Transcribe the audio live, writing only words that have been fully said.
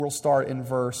We'll start in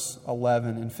verse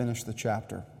 11 and finish the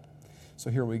chapter. So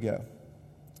here we go.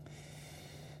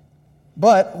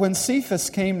 But when Cephas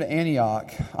came to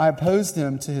Antioch, I opposed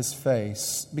him to his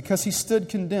face, because he stood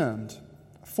condemned.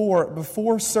 For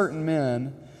before certain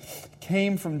men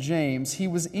came from James, he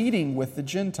was eating with the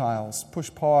Gentiles.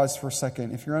 Push pause for a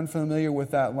second. If you're unfamiliar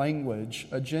with that language,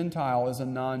 a Gentile is a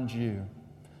non-Jew.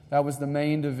 That was the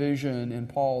main division in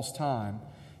Paul's time.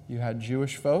 You had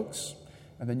Jewish folks,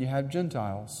 and then you had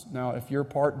Gentiles. Now, if you're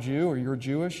part Jew or you're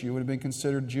Jewish, you would have been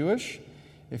considered Jewish.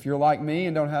 If you're like me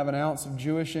and don't have an ounce of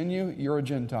Jewish in you, you're a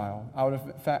Gentile. I would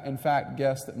have, in fact,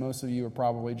 guessed that most of you are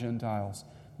probably Gentiles.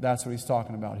 That's what he's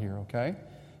talking about here, okay?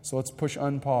 So let's push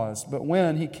unpause. But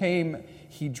when he came,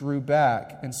 he drew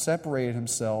back and separated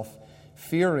himself,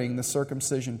 fearing the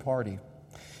circumcision party.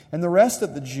 And the rest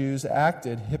of the Jews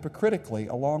acted hypocritically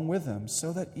along with him,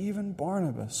 so that even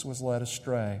Barnabas was led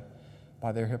astray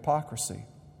by their hypocrisy.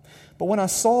 But when I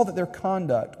saw that their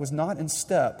conduct was not in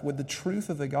step with the truth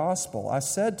of the gospel, I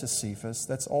said to Cephas,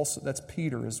 that's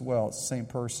Peter as well, it's the same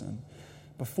person,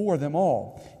 before them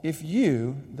all, if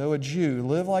you, though a Jew,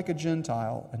 live like a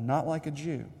Gentile and not like a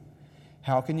Jew,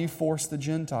 how can you force the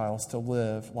Gentiles to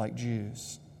live like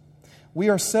Jews?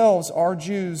 We ourselves are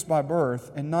Jews by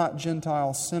birth and not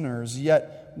Gentile sinners,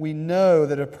 yet we know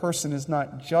that a person is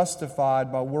not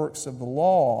justified by works of the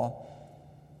law,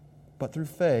 but through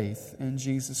faith in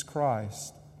Jesus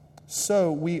Christ.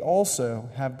 So we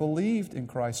also have believed in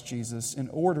Christ Jesus in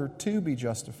order to be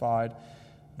justified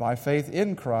by faith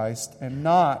in Christ and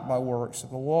not by works of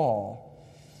the law,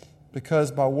 because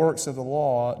by works of the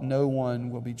law no one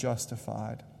will be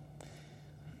justified.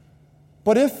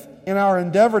 But if in our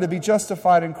endeavor to be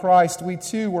justified in Christ we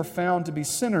too were found to be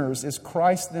sinners, is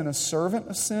Christ then a servant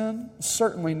of sin?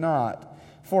 Certainly not.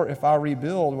 For if I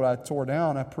rebuild what I tore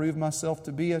down, I prove myself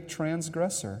to be a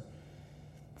transgressor.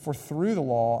 For through the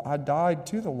law I died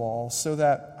to the law, so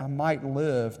that I might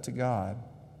live to God.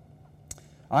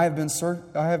 I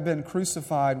have been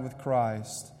crucified with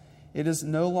Christ. It is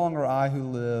no longer I who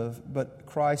live, but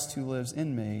Christ who lives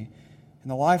in me. In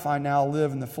the life I now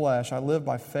live in the flesh, I live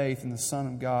by faith in the Son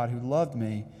of God who loved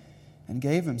me and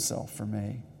gave himself for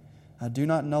me. I do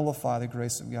not nullify the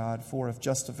grace of God, for if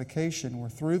justification were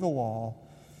through the law,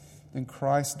 then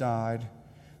Christ died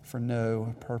for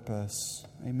no purpose.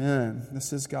 Amen.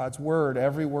 This is God's word.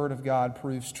 Every word of God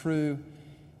proves true.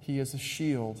 He is a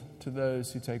shield to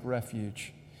those who take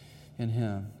refuge in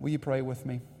Him. Will you pray with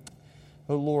me?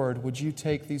 Oh Lord, would you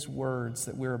take these words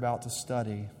that we're about to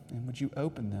study and would you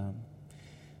open them?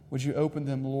 Would you open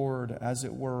them, Lord, as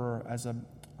it were, as a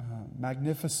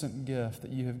magnificent gift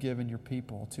that you have given your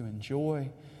people to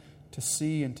enjoy, to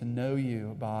see, and to know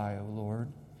you by, oh Lord.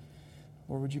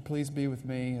 Lord, would you please be with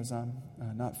me as I'm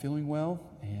not feeling well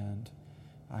and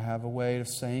I have a way of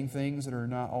saying things that are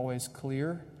not always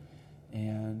clear.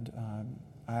 And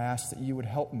I ask that you would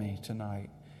help me tonight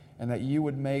and that you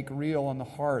would make real on the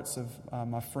hearts of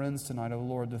my friends tonight, oh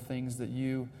Lord, the things that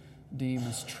you deem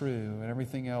as true, and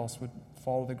everything else would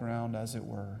fall to the ground as it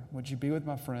were. Would you be with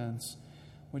my friends?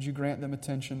 Would you grant them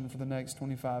attention for the next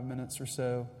 25 minutes or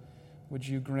so? Would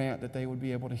you grant that they would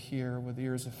be able to hear with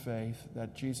ears of faith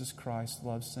that Jesus Christ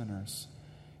loves sinners?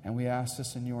 And we ask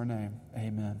this in your name.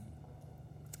 Amen.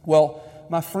 Well,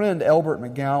 my friend Elbert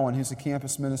McGowan, who's a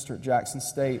campus minister at Jackson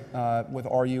State with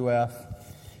RUF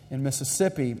in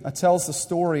Mississippi, tells the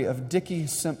story of Dickie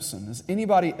Simpson. Has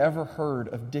anybody ever heard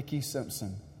of Dickie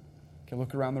Simpson? Okay,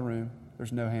 look around the room.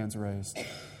 There's no hands raised.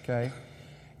 Okay?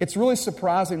 It's really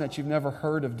surprising that you've never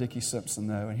heard of Dickie Simpson,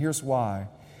 though, and here's why.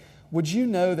 Would you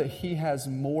know that he has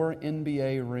more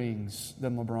NBA rings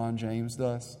than LeBron James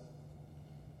does?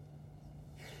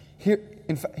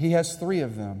 In fact, he has 3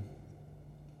 of them,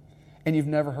 and you've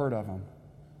never heard of him.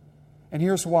 And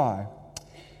here's why.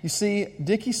 You see,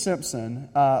 Dickie Simpson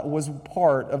was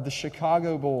part of the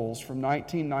Chicago Bulls from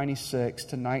 1996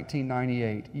 to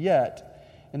 1998. Yet,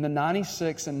 in the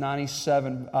 96 and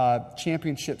 97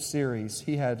 championship series,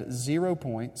 he had 0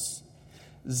 points,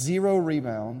 0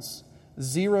 rebounds,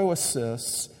 0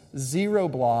 assists, 0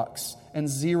 blocks, and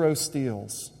 0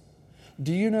 steals.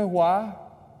 Do you know why?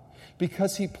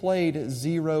 Because he played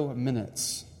 0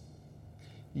 minutes.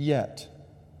 Yet,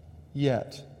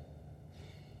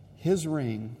 his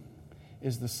ring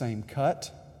is the same cut,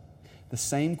 the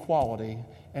same quality,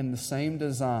 and the same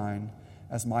design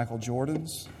as Michael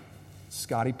Jordan's,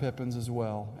 Scottie Pippen's as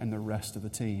well, and the rest of the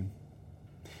team.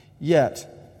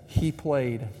 Yet, he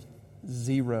played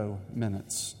 0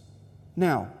 minutes.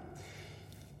 Now,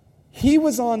 he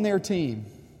was on their team,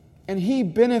 and he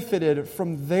benefited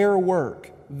from their work,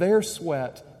 their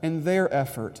sweat, and their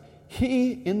effort.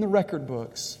 He, in the record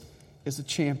books, is a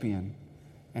champion.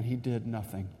 and he did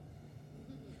nothing.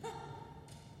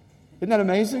 Isn't that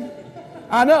amazing?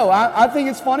 I know. I think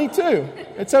it's funny too.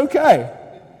 It's okay.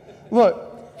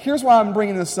 Look, here's why I'm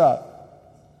bringing this up.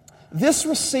 This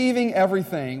receiving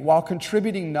everything while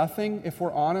contributing nothing, if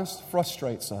we're honest,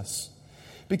 frustrates us.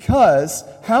 Because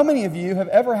how many of you have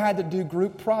ever had to do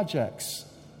group projects?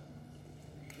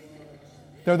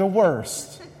 They're the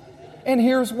worst. And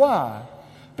here's why.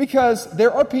 Because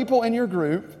there are people in your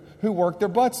group who work their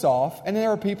butts off, and there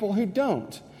are people who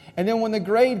don't. And then when the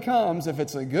grade comes, if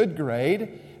it's a good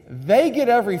grade, they get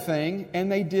everything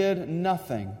and they did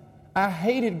nothing. I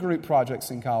hated group projects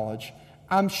in college.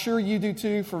 I'm sure you do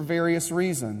too for various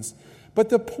reasons. But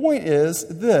the point is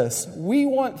this: we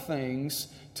want things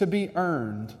to be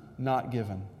earned, not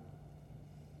given.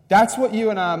 That's what you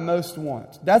and I most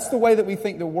want. That's the way that we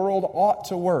think the world ought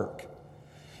to work.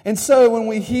 And so when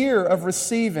we hear of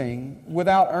receiving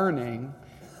without earning,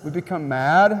 we become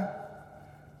mad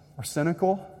or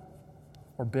cynical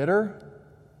or bitter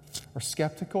or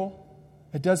skeptical.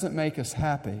 It doesn't make us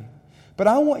happy. But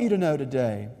I want you to know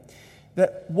today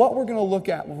that what we're going to look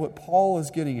at, what Paul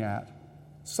is getting at,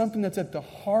 something that's at the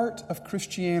heart of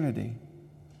Christianity,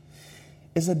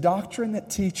 is a doctrine that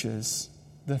teaches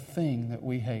the thing that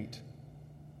we hate.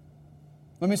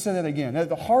 Let me say that again. At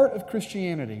the heart of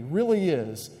Christianity really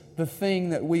is the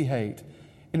thing that we hate.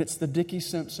 And it's the Dickie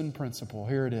Simpson principle.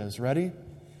 Here it is. Ready?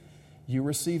 You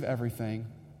receive everything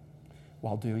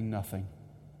while doing nothing.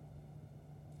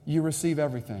 You receive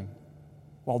everything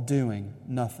while doing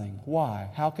nothing. Why?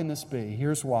 How can this be?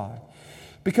 Here's why.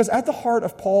 Because at the heart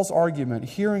of Paul's argument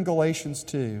here in Galatians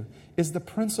 2 is the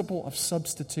principle of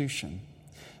substitution.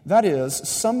 That is,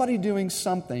 somebody doing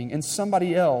something and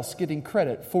somebody else getting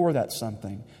credit for that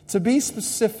something. To be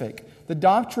specific, the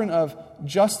doctrine of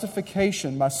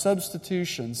justification by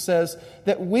substitution says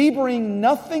that we bring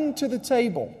nothing to the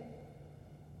table,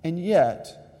 and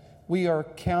yet we are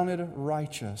counted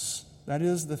righteous. That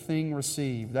is the thing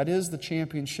received. That is the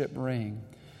championship ring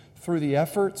through the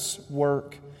efforts,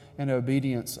 work, and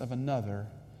obedience of another,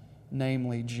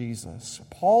 namely Jesus.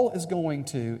 Paul is going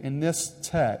to, in this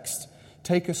text,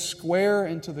 take us square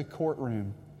into the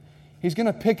courtroom. He's going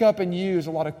to pick up and use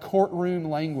a lot of courtroom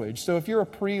language. So if you're a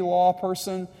pre-law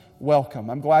person, welcome.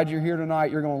 I'm glad you're here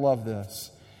tonight. You're going to love this.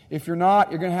 If you're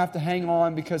not, you're going to have to hang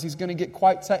on because he's going to get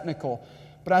quite technical.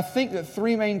 But I think that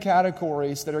three main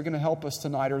categories that are going to help us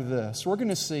tonight are this. We're going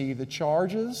to see the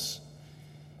charges,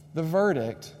 the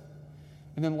verdict,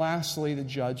 and then lastly, the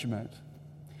judgment.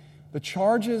 The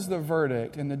charges, the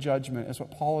verdict, and the judgment is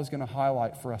what Paul is going to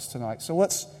highlight for us tonight. So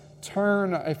let's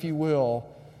turn, if you will,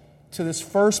 to this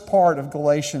first part of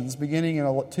Galatians, beginning in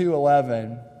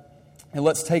 2:11, and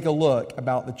let's take a look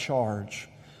about the charge.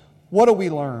 What do we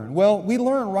learn? Well, we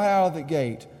learn right out of the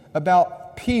gate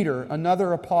about Peter,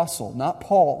 another apostle, not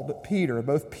Paul, but Peter,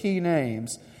 both P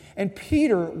names. And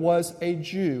Peter was a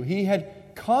Jew. He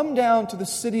had come down to the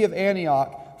city of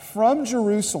Antioch from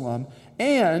Jerusalem,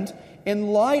 and in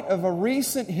light of a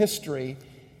recent history,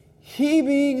 he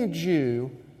being a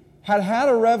Jew had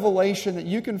a revelation that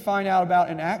you can find out about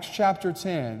in Acts chapter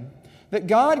 10 that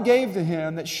God gave to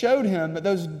him that showed him that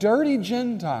those dirty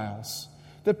Gentiles,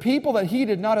 the people that he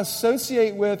did not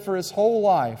associate with for his whole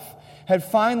life, had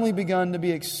finally begun to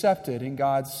be accepted in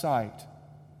God's sight.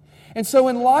 And so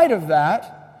in light of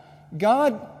that,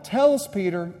 God tells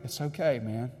Peter, it's okay,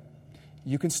 man.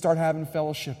 You can start having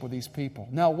fellowship with these people.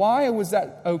 Now, why was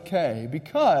that okay?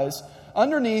 Because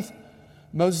underneath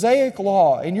Mosaic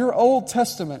law, in your Old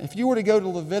Testament, if you were to go to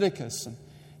Leviticus, and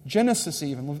Genesis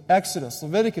even, Exodus,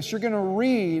 Leviticus, you're going to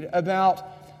read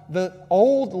about the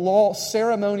old law,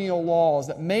 ceremonial laws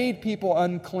that made people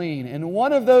unclean. And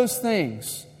one of those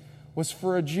things was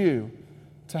for a Jew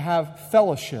to have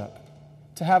fellowship,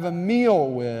 to have a meal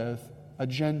with a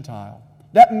Gentile.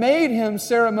 That made him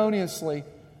ceremonially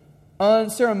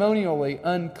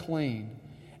unclean.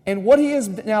 And what he is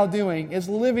now doing is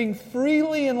living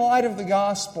freely in light of the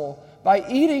gospel by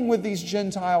eating with these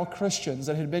Gentile Christians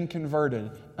that had been converted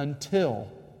until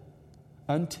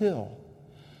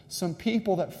some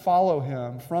people that follow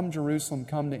him from Jerusalem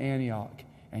come to Antioch.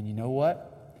 And you know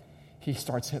what? He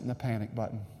starts hitting the panic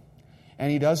button.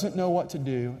 And he doesn't know what to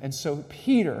do. And so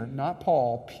Peter, not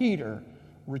Paul, Peter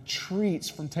retreats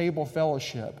from table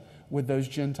fellowship with those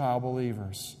Gentile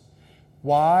believers.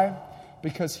 Why?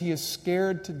 Because he is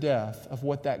scared to death of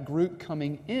what that group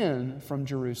coming in from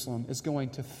Jerusalem is going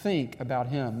to think about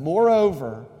him.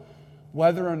 Moreover,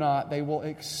 whether or not they will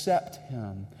accept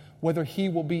him, whether he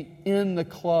will be in the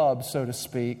club, so to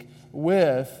speak,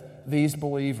 with these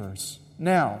believers.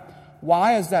 Now,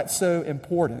 why is that so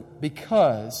important?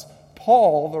 Because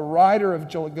Paul, the writer of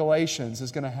Galatians,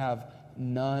 is going to have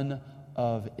none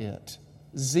of it.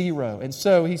 Zero. And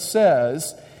so he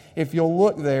says, if you'll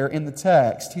look there in the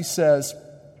text, he says,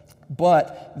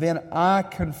 but then I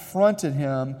confronted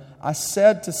him. I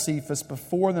said to Cephas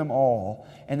before them all.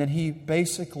 And then he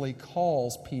basically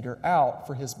calls Peter out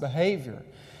for his behavior.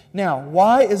 Now,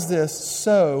 why is this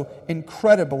so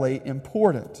incredibly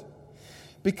important?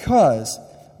 Because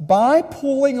by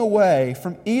pulling away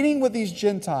from eating with these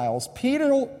Gentiles,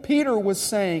 Peter was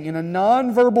saying in a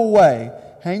nonverbal way,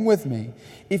 hang with me,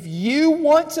 if you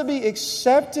want to be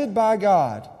accepted by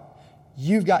God,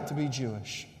 you've got to be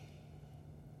Jewish.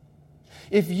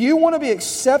 If you want to be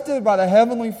accepted by the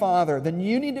Heavenly Father, then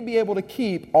you need to be able to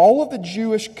keep all of the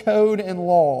Jewish code and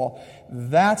law.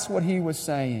 That's what he was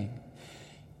saying.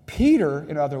 Peter,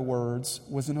 in other words,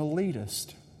 was an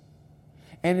elitist.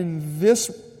 And in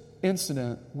this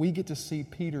incident, we get to see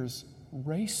Peter's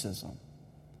racism.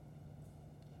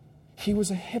 He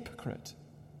was a hypocrite.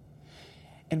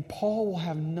 And Paul will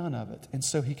have none of it, and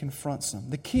so he confronts him.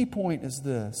 The key point is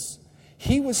this.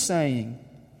 He was saying,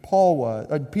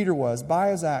 Peter was, by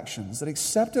his actions, that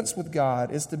acceptance with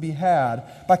God is to be had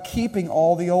by keeping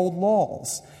all the old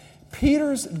laws.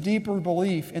 Peter's deeper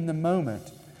belief in the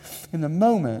moment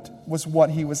was what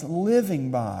he was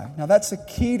living by. Now that's a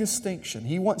key distinction.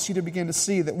 He wants you to begin to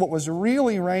see that what was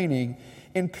really reigning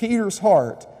in Peter's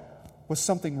heart was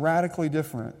something radically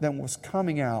different than what was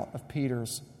coming out of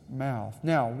Peter's mouth.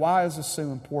 Now, why is this so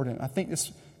important? I think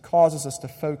this causes us to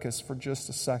focus for just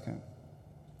a second.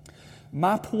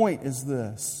 My point is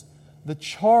this. The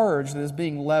charge that is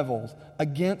being leveled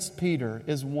against Peter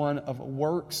is one of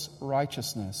works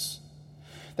righteousness.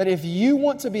 That if you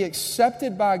want to be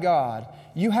accepted by God,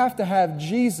 you have to have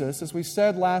Jesus, as we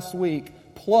said last week,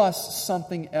 plus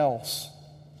something else.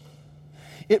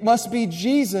 It must be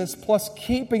Jesus plus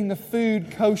keeping the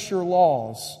food kosher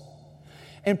laws.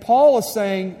 And Paul is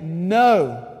saying,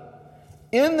 no.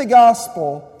 In the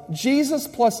gospel, Jesus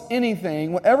plus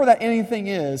anything, whatever that anything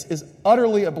is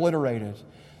utterly obliterated.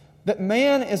 That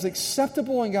man is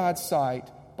acceptable in God's sight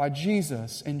by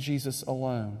Jesus and Jesus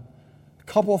alone. A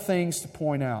couple of things to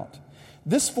point out.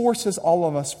 This forces all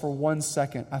of us for 1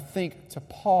 second, I think, to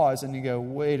pause and to go,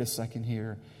 wait a second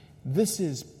here. This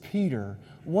is Peter,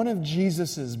 one of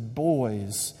Jesus'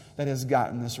 boys, that has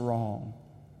gotten this wrong.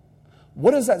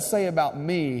 What does that say about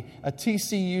me, a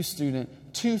TCU student,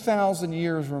 2,000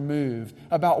 years removed,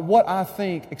 about what I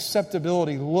think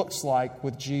acceptability looks like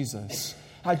with Jesus?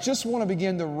 I just want to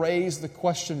begin to raise the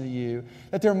question to you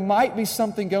that there might be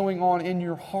something going on in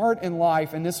your heart and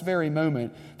life in this very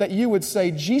moment that you would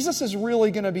say, Jesus is really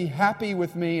going to be happy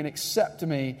with me and accept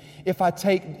me if I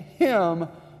take Him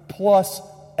plus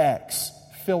X,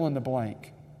 fill in the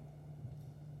blank.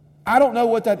 I don't know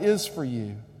what that is for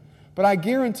you, but I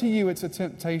guarantee you it's a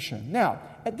temptation. Now,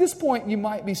 at this point, you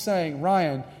might be saying,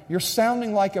 Ryan, you're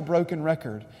sounding like a broken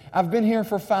record. I've been here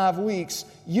for 5 weeks.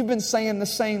 You've been saying the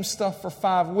same stuff for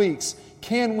 5 weeks.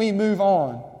 Can we move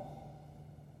on?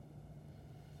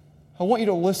 I want you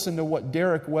to listen to what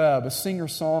Derek Webb, a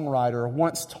singer-songwriter,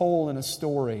 once told in a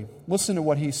story. Listen to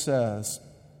what he says.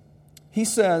 He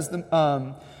says,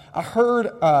 I heard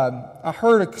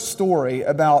a story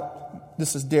about,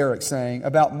 this is Derek saying,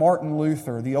 about Martin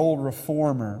Luther, the old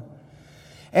reformer.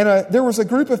 And there was a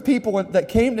group of people that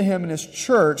came to him in his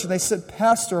church, and they said,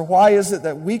 Pastor, why is it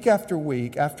that week after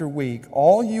week after week,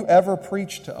 all you ever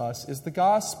preach to us is the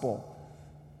gospel?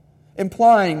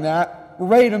 Implying that we're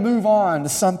ready to move on to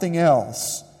something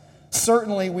else.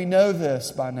 Certainly we know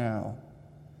this by now.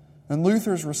 And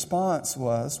Luther's response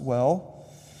was, well,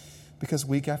 because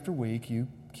week after week you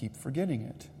keep forgetting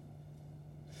it.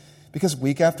 Because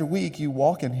week after week you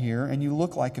walk in here and you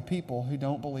look like a people who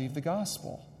don't believe the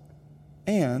gospel.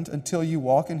 And until you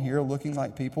walk in here looking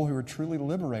like people who are truly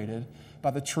liberated by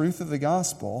the truth of the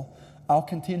gospel, I'll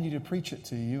continue to preach it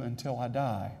to you until I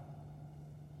die.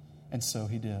 And so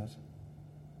he did.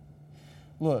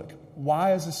 Look,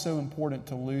 why is this so important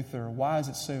to Luther? Why is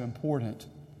it so important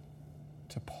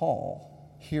to Paul?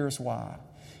 Here's why.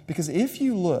 Because if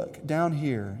you look down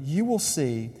here, you will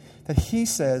see that he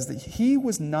says that he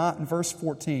was not, in verse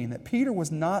 14, that Peter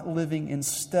was not living in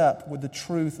step with the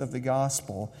truth of the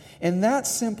gospel. And that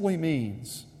simply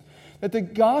means that the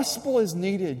gospel is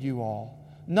needed, you all,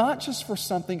 not just for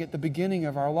something at the beginning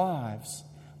of our lives,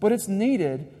 but it's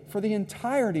needed for the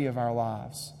entirety of our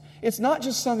lives. It's not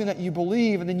just something that you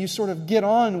believe and then you sort of get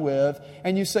on with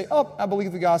and you say, oh, I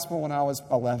believed the gospel when I was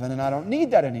 11 and I don't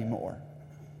need that anymore.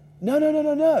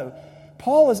 No.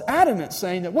 Paul is adamant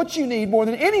saying that what you need more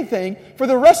than anything for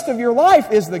the rest of your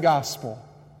life is the gospel.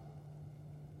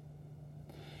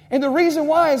 And the reason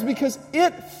why is because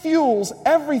it fuels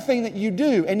everything that you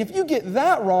do. And if you get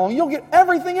that wrong, you'll get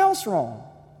everything else wrong.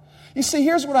 You see,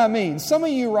 here's what I mean. Some of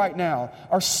you right now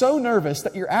are so nervous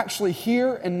that you're actually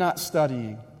here and not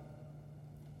studying.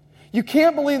 You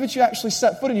can't believe that you actually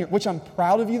set foot in here, which I'm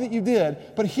proud of you that you did.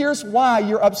 But here's why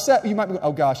you're upset. You might be going,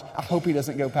 oh gosh, I hope he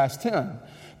doesn't go past 10.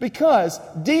 Because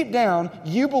deep down,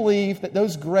 you believe that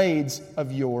those grades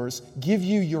of yours give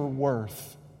you your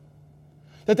worth.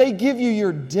 That they give you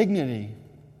your dignity.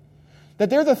 That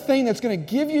they're the thing that's going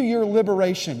to give you your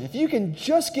liberation. If you can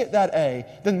just get that A,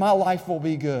 then my life will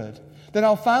be good. Then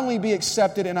I'll finally be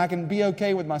accepted and I can be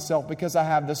okay with myself because I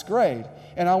have this grade.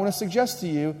 And I want to suggest to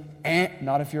you,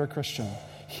 not if you're a Christian.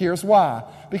 Here's why.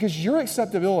 Because your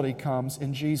acceptability comes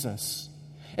in Jesus.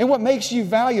 And what makes you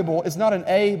valuable is not an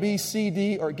A, B, C,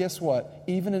 D, or guess what?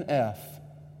 Even an F.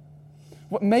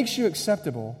 What makes you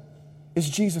acceptable is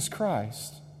Jesus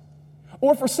Christ.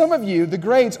 Or for some of you, the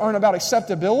grades aren't about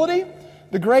acceptability.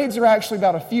 The grades are actually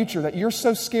about a future that you're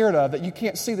so scared of that you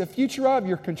can't see the future of.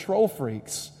 You're control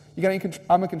freaks.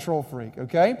 I'm a control freak,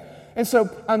 okay? And so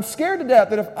I'm scared to death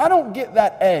that if I don't get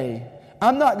that A,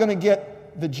 I'm not going to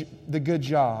get the good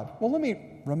job. Well, let me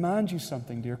remind you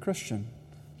something, dear Christian.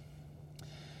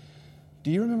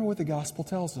 Do you remember what the gospel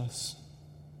tells us?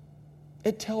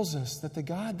 It tells us that the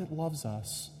God that loves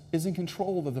us is in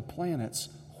control of the planets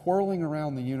whirling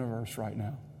around the universe right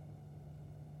now.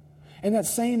 And that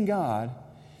same God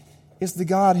is the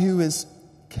God who is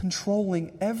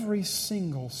controlling every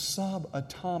single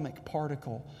subatomic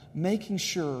particle, making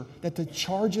sure that the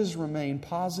charges remain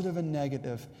positive and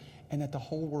negative, and that the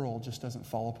whole world just doesn't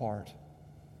fall apart.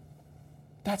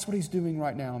 That's what He's doing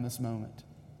right now in this moment.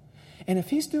 And if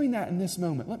He's doing that in this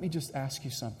moment, let me just ask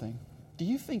you something. Do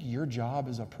you think your job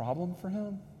is a problem for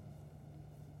Him?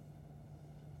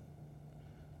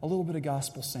 A little bit of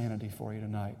gospel sanity for you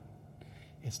tonight.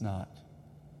 It's not.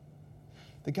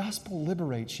 The gospel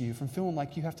liberates you from feeling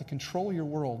like you have to control your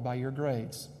world by your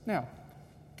grades. Now,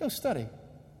 go study.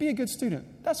 Be a good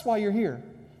student. That's why you're here.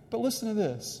 But listen to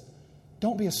this.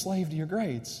 Don't be a slave to your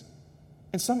grades.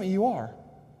 And some of you are.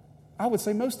 I would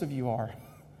say most of you are.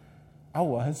 I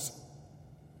was.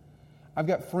 I've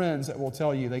got friends that will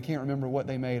tell you they can't remember what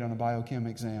they made on a biochem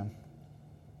exam.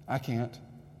 I can't.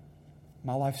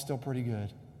 My life's still pretty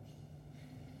good.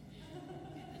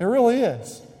 It really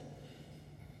is.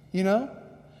 You know?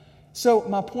 So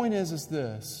my point is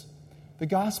this. The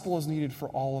gospel is needed for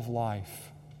all of life.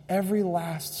 Every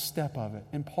last step of it.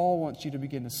 And Paul wants you to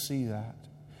begin to see that.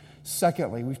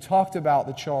 Secondly, we've talked about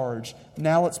the charge.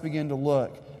 Now let's begin to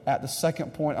look at the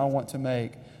second point I want to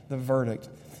make, the verdict.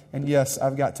 And yes,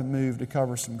 I've got to move to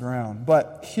cover some ground.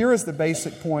 But here is the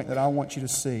basic point that I want you to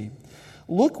see.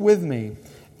 Look with me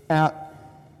at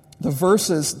the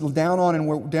verses down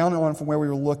on from where we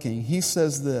were looking. He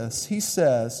says this. He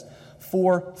says,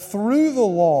 "For through the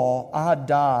law I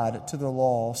died to the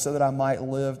law so that I might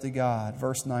live to God."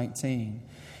 Verse 19.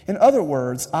 In other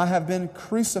words, I have been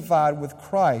crucified with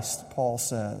Christ, Paul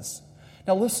says.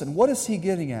 Now listen, what is he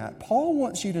getting at? Paul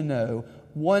wants you to know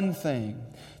one thing.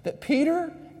 That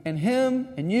Peter and him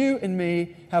and you and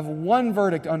me have one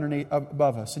verdict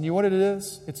above us. And you know what it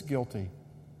is? It's guilty.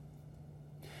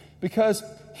 Because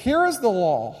here is the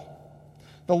law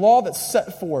that's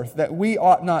set forth that we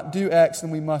ought not do X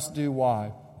and we must do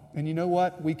Y. And you know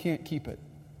what? We can't keep it.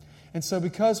 And so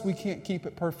because we can't keep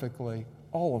it perfectly,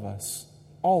 all of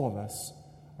us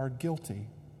are guilty.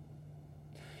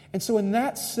 And so in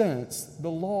that sense,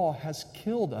 the law has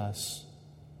killed us.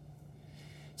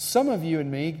 Some of you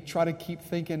and me try to keep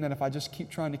thinking that if I just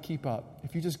keep trying to keep up,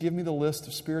 if you just give me the list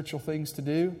of spiritual things to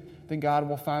do, then God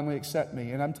will finally accept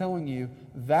me. And I'm telling you,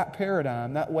 that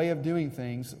paradigm, that way of doing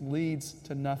things leads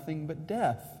to nothing but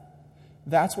death.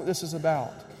 That's what this is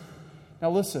about. Now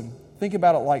listen, think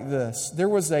about it like this.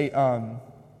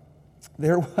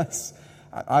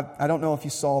 I don't know if you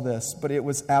saw this, but it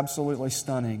was absolutely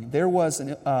stunning. There was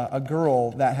a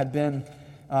girl that had been,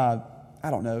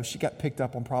 she got picked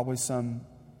up on probably some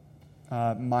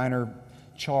minor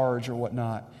charge or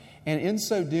whatnot. And in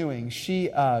so doing,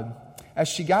 as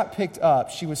she got picked up,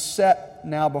 she was set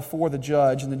now before the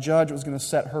judge, and the judge was going to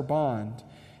set her bond.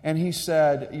 And he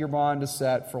said, your bond is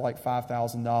set for like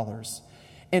 $5,000.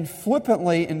 And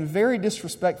flippantly and very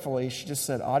disrespectfully, she just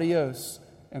said, adios,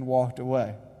 and walked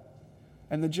away.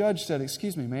 And the judge said,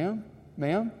 excuse me,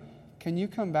 ma'am, can you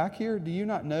come back here? Do you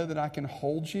not know that I can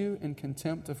hold you in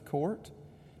contempt of court?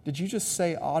 Did you just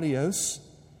say adios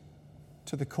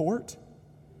to the court?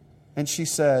 And she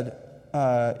said,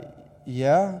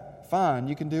 yeah, fine,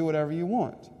 you can do whatever you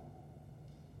want.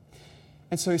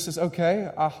 And so he says, okay,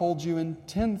 I hold you in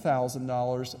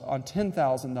 $10,000 on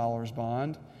 $10,000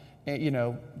 bond.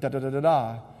 and,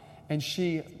 da-da-da-da-da. And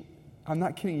she, I'm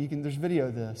not kidding, there's video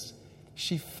of this.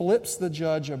 She flips the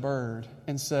judge a bird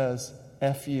and says,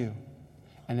 F you,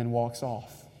 and then walks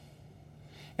off.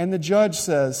 And the judge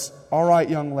says, all right,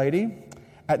 young lady.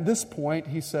 At this point,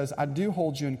 he says, I do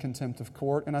hold you in contempt of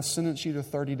court, and I sentence you to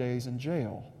 30 days in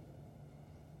jail.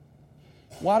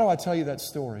 Why do I tell you that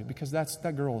story? Because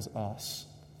that girl is us.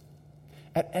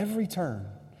 At every turn,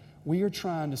 we are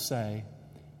trying to say,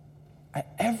 at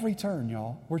every turn,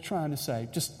 y'all, we're trying to say,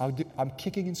 I'm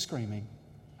kicking and screaming.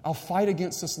 I'll fight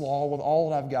against this law with all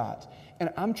that I've got.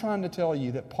 And I'm trying to tell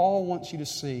you that Paul wants you to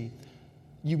see,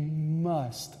 you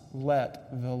must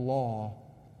let the law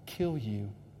kill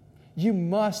you. You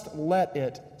must let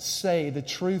it say the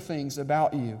true things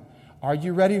about you. Are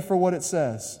you ready for what it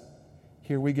says?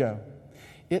 Here we go.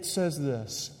 It says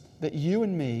this, that you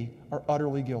and me are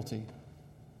utterly guilty.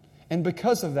 And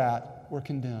because of that, we're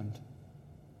condemned.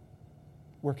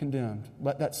 We're condemned.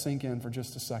 Let that sink in for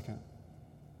just a second.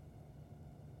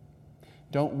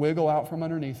 Don't wiggle out from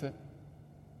underneath it.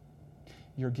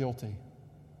 You're guilty.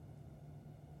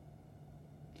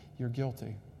 You're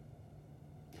guilty.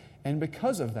 And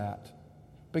because of that,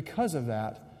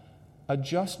 a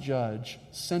just judge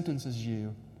sentences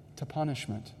you to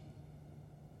punishment.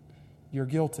 You're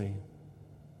guilty.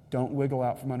 Don't wiggle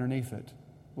out from underneath it.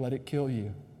 Let it kill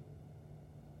you.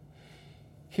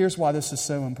 Here's why this is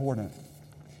so important.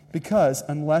 Because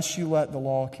unless you let the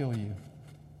law kill you,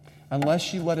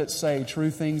 unless you let it say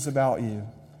true things about you,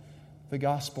 the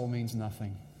gospel means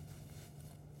nothing.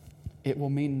 It will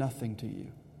mean nothing to you.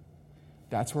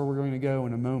 That's where we're going to go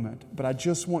in a moment. But I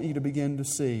just want you to begin to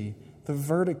see the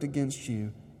verdict against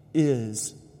you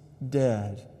is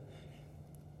dead.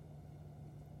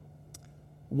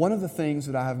 One of the things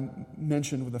that I have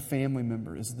mentioned with a family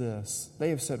member is this. They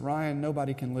have said, Ryan,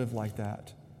 nobody can live like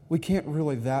that. We can't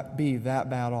really be that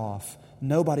bad off.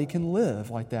 Nobody can live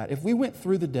like that. If we went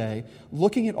through the day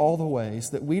looking at all the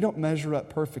ways that we don't measure up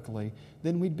perfectly,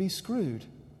 then we'd be screwed.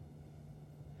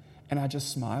 And I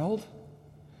just smiled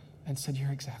and said,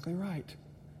 you're exactly right.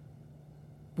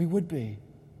 We would be.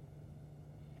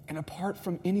 And apart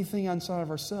from anything outside of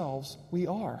ourselves, we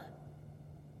are.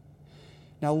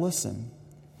 Now listen,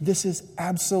 this is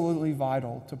absolutely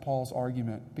vital to Paul's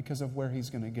argument because of where he's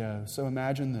going to go. So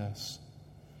imagine this.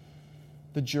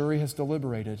 The jury has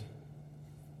deliberated.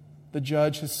 The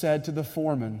judge has said to the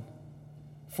foreman,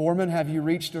 Foreman, have you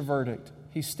reached a verdict?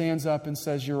 He stands up and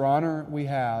says, Your Honor, we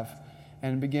have,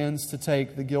 and begins to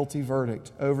take the guilty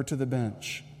verdict over to the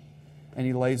bench, and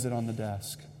he lays it on the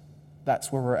desk.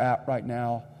 That's where we're at right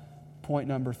now. Point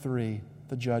number 3,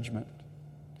 the judgment.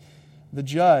 The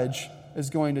judge is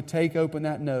going to take open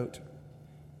that note,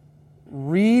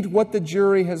 read what the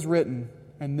jury has written,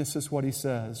 and this is what he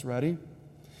says. Ready?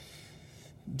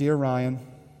 Dear Ryan,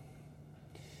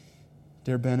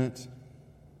 dear Bennett,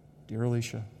 dear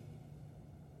Alicia,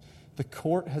 the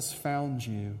court has found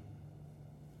you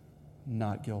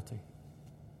not guilty.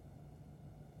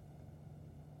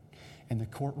 And the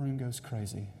courtroom goes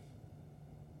crazy.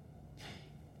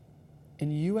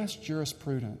 In U.S.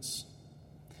 jurisprudence,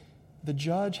 the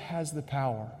judge has the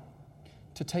power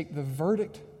to take the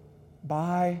verdict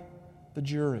by the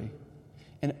jury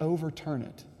and overturn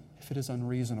it if it is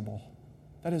unreasonable.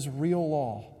 That is real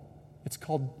law. It's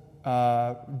called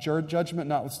judgment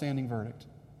notwithstanding verdict.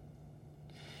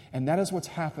 And that is what's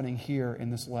happening here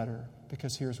in this letter,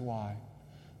 because here's why.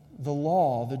 The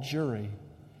law, the jury,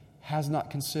 has not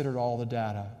considered all the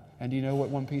data. And do you know what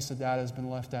one piece of data has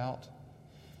been left out?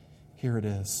 Here it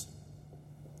is.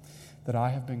 That I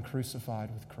have been crucified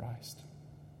with Christ.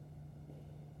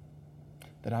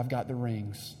 That I've got the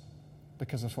rings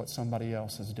because of what somebody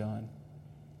else has done.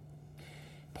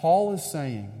 Paul is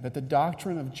saying that the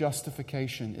doctrine of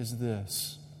justification is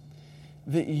this: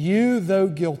 that you, though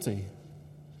guilty,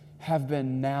 have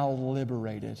been now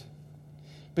liberated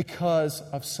because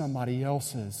of somebody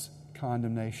else's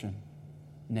condemnation,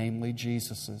 namely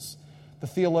Jesus's. The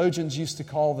theologians used to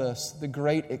call this the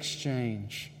great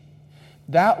exchange.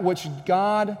 That which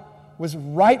God was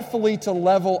rightfully to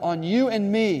level on you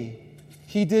and me,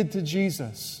 He did to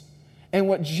Jesus. And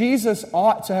what Jesus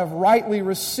ought to have rightly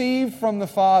received from the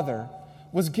Father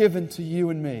was given to you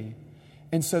and me.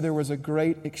 And so there was a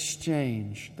great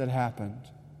exchange that happened.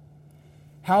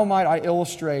 How might I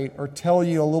illustrate or tell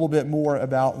you a little bit more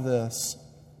about this?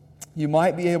 You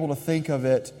might be able to think of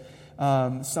it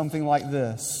something like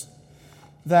this.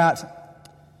 That,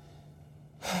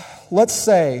 let's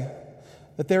say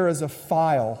that there is a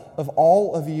file of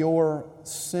all of your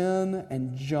sin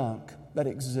and junk that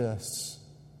exists.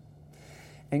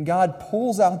 And God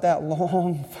pulls out that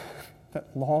long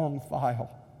file,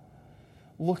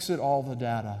 looks at all the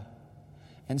data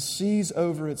and sees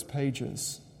over its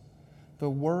pages the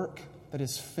work that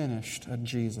is finished of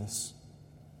Jesus.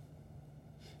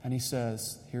 And he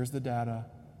says, here's the data,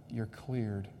 you're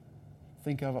cleared.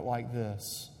 Think of it like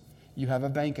this. You have a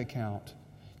bank account.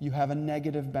 You have a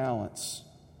negative balance.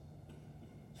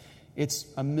 It's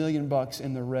 $1 million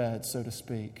in the red, so to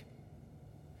speak.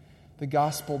 The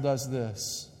gospel does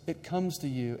this. It comes to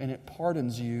you and it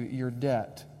pardons you your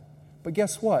debt. But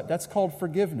guess what? That's called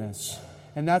forgiveness.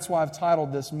 And that's why I've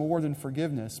titled this More Than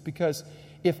Forgiveness. Because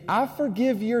if I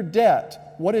forgive your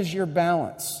debt, what is your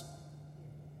balance?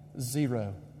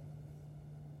 0.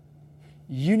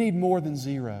 You need more than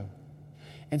 0.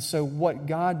 And so what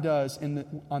God does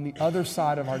on the other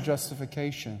side of our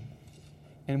justification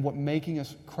and what making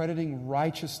us, crediting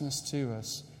righteousness to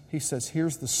us, He says,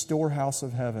 here's the storehouse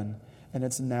of heaven and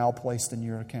it's now placed in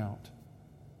your account.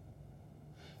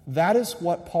 That is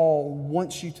what Paul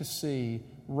wants you to see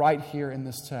right here in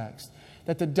this text.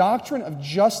 That the doctrine of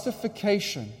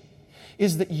justification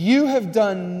is that you have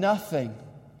done nothing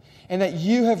and that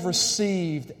you have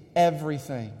received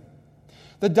everything.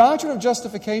 The doctrine of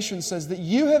justification says that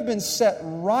you have been set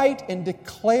right and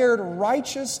declared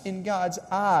righteous in God's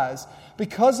eyes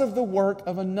because of the work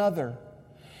of another.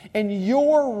 And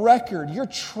your record, your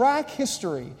track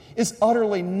history, is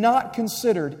utterly not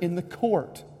considered in the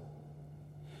court.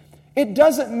 It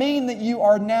doesn't mean that you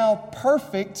are now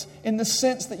perfect in the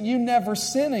sense that you never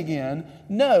sin again.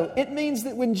 No, it means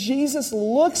that when Jesus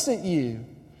looks at you,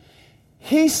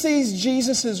 He sees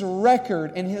Jesus'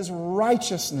 record and His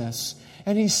righteousness,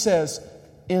 and He says,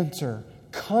 enter,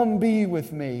 come be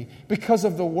with me because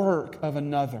of the work of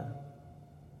another.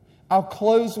 I'll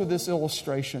close with this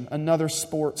illustration, another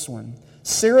sports one.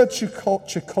 Sarah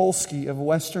Chikolsky of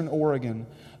Western Oregon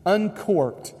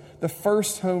uncorked the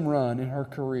first home run in her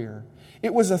career.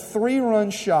 It was a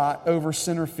 3-run shot over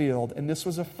center field, and this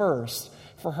was a first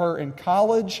for her in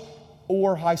college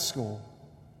or high school.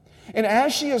 And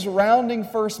as she is rounding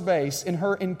first base, in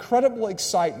her incredible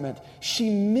excitement, she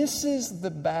misses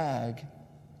the bag.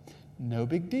 No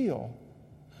big deal.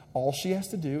 All she has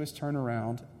to do is turn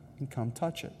around and come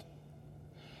touch it.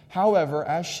 However,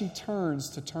 as she turns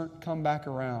to come back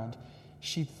around,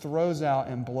 she throws out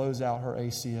and blows out her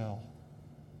ACL.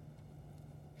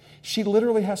 She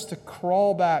literally has to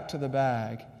crawl back to the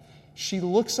bag. She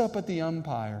looks up at the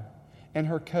umpire and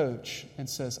her coach and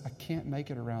says, I can't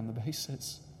make it around the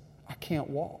bases. I can't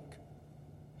walk.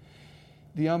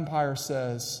 The umpire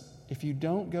says, if you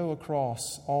don't go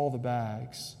across all the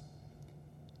bags,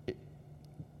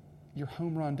 your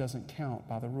home run doesn't count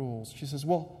by the rules. She says,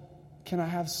 well, can I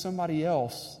have somebody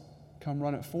else come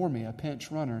run it for me, a pinch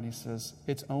runner? And he says,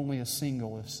 it's only a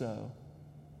single if so.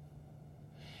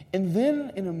 And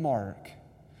then in a mark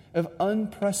of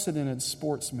unprecedented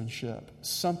sportsmanship,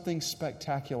 something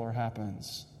spectacular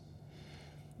happens.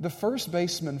 The first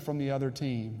baseman from the other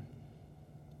team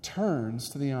turns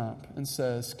to the ump and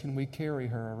says, can we carry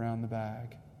her around the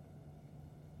bag?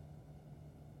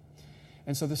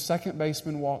 And so the second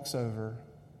baseman walks over,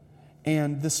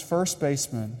 and this first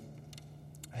baseman,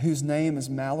 whose name is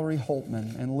Mallory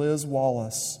Holtman and Liz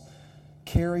Wallace,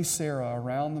 carry Sarah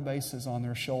around the bases on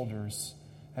their shoulders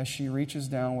as she reaches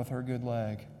down with her good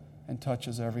leg and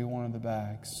touches every one of the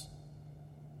bags.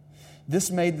 This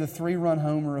made the 3-run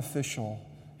homer official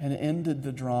and ended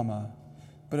the drama,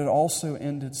 but it also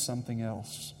ended something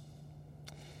else.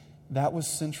 That was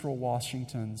Central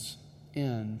Washington's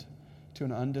end to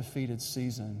an undefeated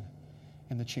season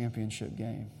in the championship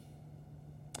game.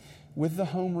 With the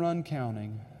home run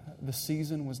counting, the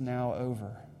season was now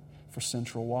over for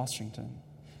Central Washington.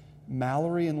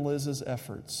 Mallory and Liz's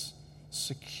efforts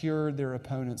secured their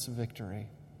opponent's victory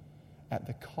at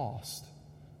the cost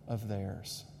of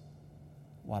theirs.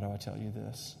 Why do I tell you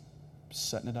this? I'm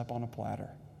setting it up on a platter.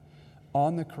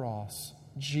 On the cross,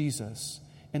 Jesus,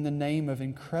 in the name of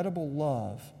incredible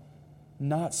love,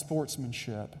 not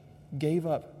sportsmanship, gave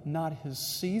up not His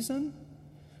season,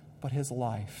 but His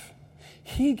life.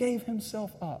 He gave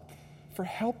Himself up for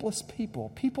helpless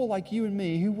people, people like you and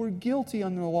me who were guilty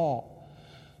under the law.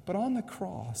 But on the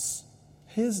cross,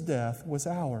 His death was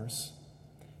ours.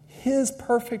 His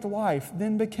perfect life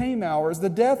then became ours. The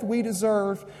death we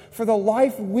deserved for the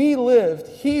life we lived,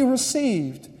 He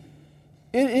received.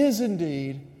 It is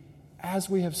indeed, as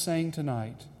we have sang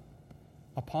tonight,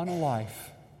 upon a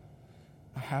life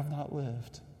I have not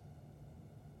lived.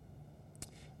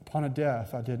 Upon a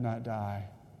death I did not die.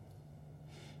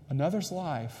 Another's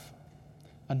life,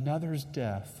 another's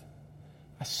death.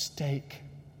 I stake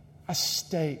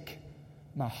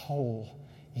my whole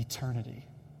eternity.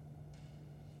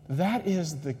 That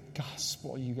is the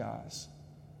gospel, you guys.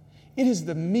 It is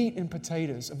the meat and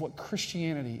potatoes of what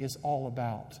Christianity is all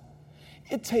about.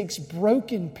 It takes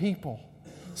broken people,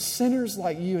 sinners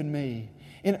like you and me,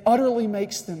 and utterly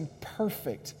makes them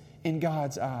perfect in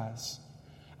God's eyes.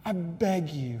 I beg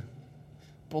you,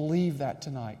 believe that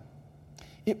tonight.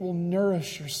 It will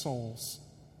nourish your souls.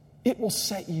 It will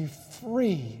set you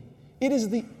free. It is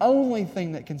the only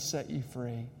thing that can set you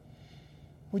free.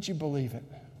 Would you believe it?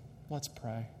 Let's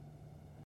pray.